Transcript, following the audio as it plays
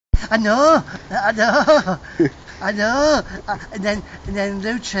I know. I know. And then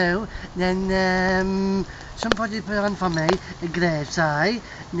Lou too. Then somebody put on for me a graveside.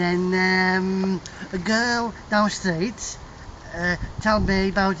 Then a girl down the street tell me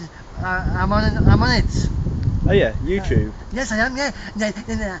about I'm on it. Oh yeah, YouTube. Yes, I am. Yeah.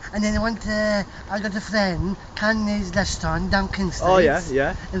 And then I got a friend, Candy's restaurant down King Street. Oh yeah,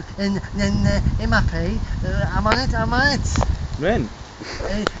 yeah. And then I'm happy. I'm on it. When?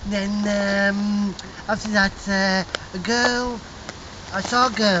 Then after that, a girl. I saw a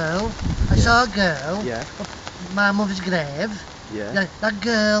girl. Yeah. Up my mother's grave. Yeah. That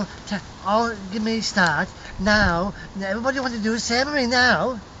girl. Give me a start. Now everybody wants to do the same with me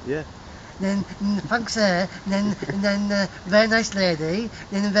now. Yeah. Then thanks her. Then very nice lady.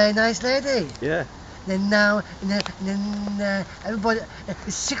 Then very nice lady. Yeah. Then now then everybody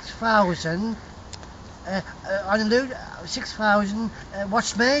 6,000 on the loot. 6,000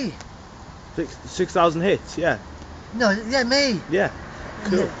 watch me. 6,000 hits. Yeah. No, yeah, me. Yeah.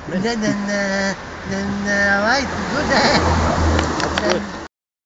 Cool. Then alright, good. That's good.